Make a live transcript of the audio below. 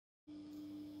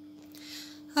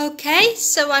Okay,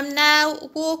 so I'm now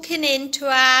walking into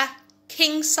our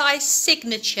king size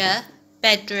signature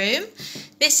bedroom.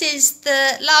 This is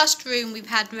the last room we've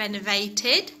had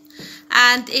renovated,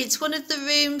 and it's one of the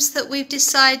rooms that we've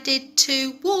decided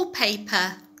to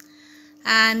wallpaper.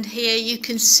 And here you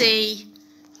can see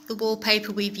the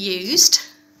wallpaper we've used,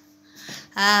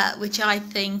 which I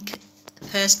think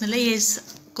personally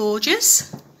is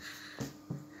gorgeous.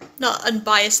 Not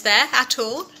unbiased there at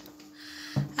all.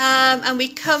 And we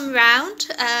come round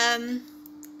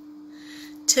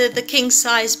to the king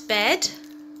size bed,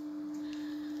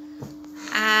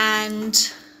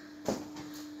 and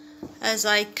as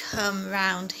I come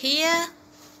round here,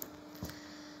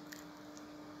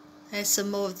 there's some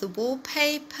more of the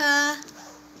wallpaper,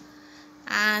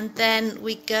 and then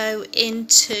we go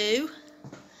into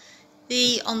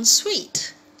the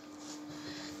ensuite.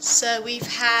 So we've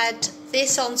had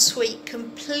this ensuite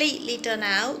completely done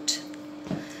out.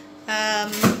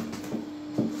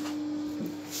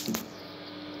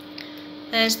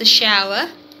 There's the shower,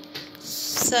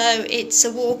 so it's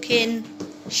a walk-in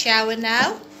shower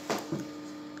now,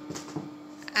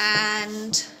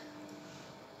 and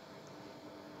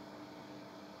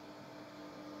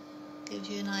gives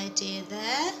you an idea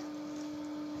there.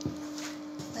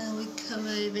 Then we come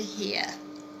over here,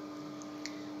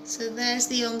 so there's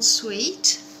the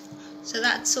ensuite, so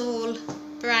that's all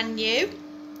brand new.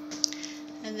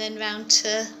 And then round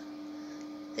to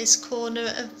this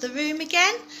corner of the room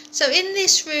again. So in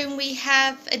this room we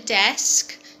have a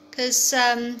desk, because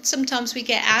sometimes we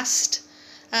get asked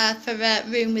for a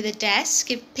room with a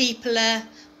desk if people are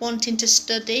wanting to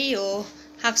study or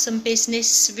have some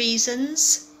business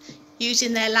reasons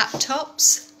using their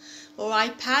laptops or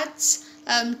iPads.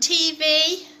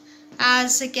 TV,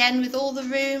 as again with all the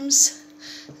rooms,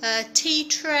 tea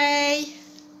tray,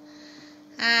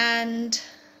 and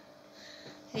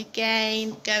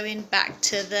again going back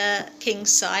to the king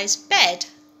size bed.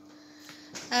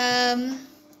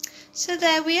 So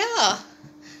there we are.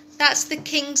 That's the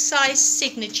king size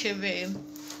signature room.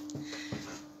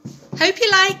 Hope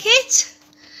you like it,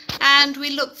 and we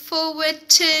look forward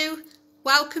to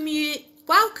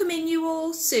welcoming you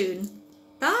all soon.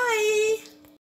 Bye.